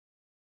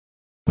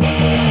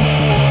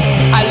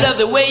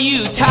the way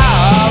you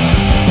talk,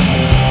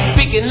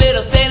 speaking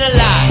little, saying a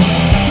lot.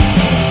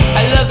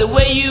 I love the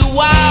way you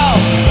walk,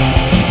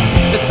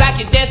 looks like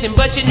you're dancing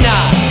but you're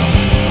not.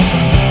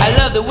 I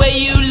love the way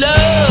you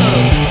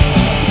love,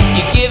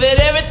 you give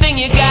it everything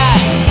you got.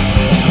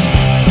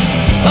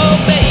 Oh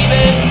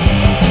baby,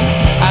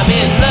 I'm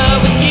in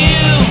love with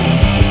you.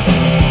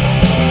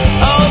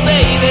 Oh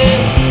baby,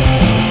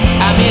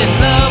 I'm in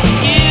love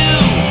with you.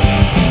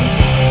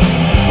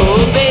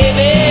 Oh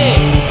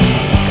baby,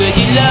 could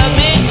you love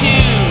me too?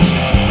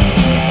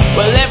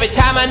 Well, every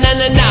time I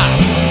knock,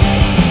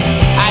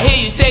 I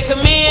hear you say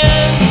come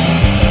in.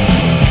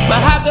 My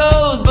heart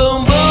goes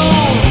boom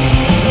boom,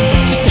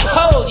 just to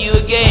hold you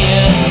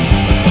again.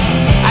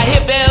 I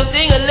hear bells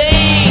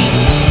ding-a-ling,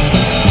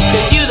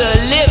 'cause you the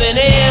living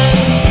in.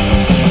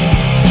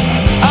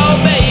 Oh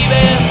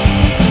baby,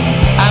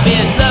 I'm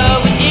in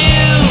love with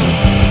you.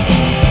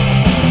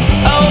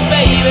 Oh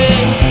baby,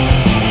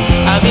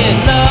 I'm in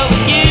love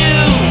with you.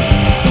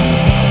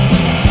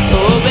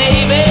 Oh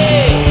baby,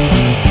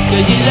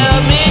 could you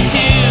love me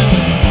too?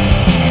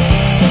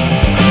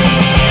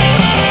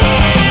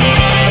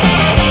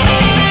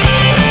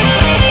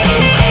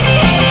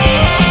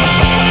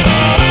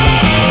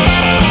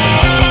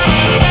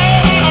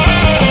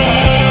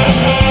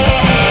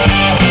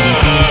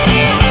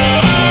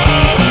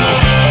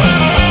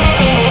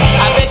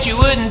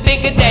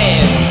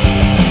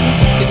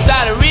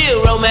 Start a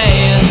real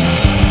romance.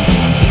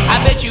 I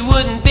bet you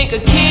wouldn't think a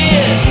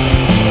kiss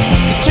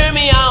could turn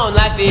me on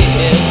like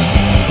this.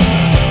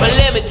 But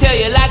let me tell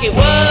you like it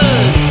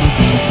was.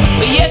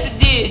 Well, yes it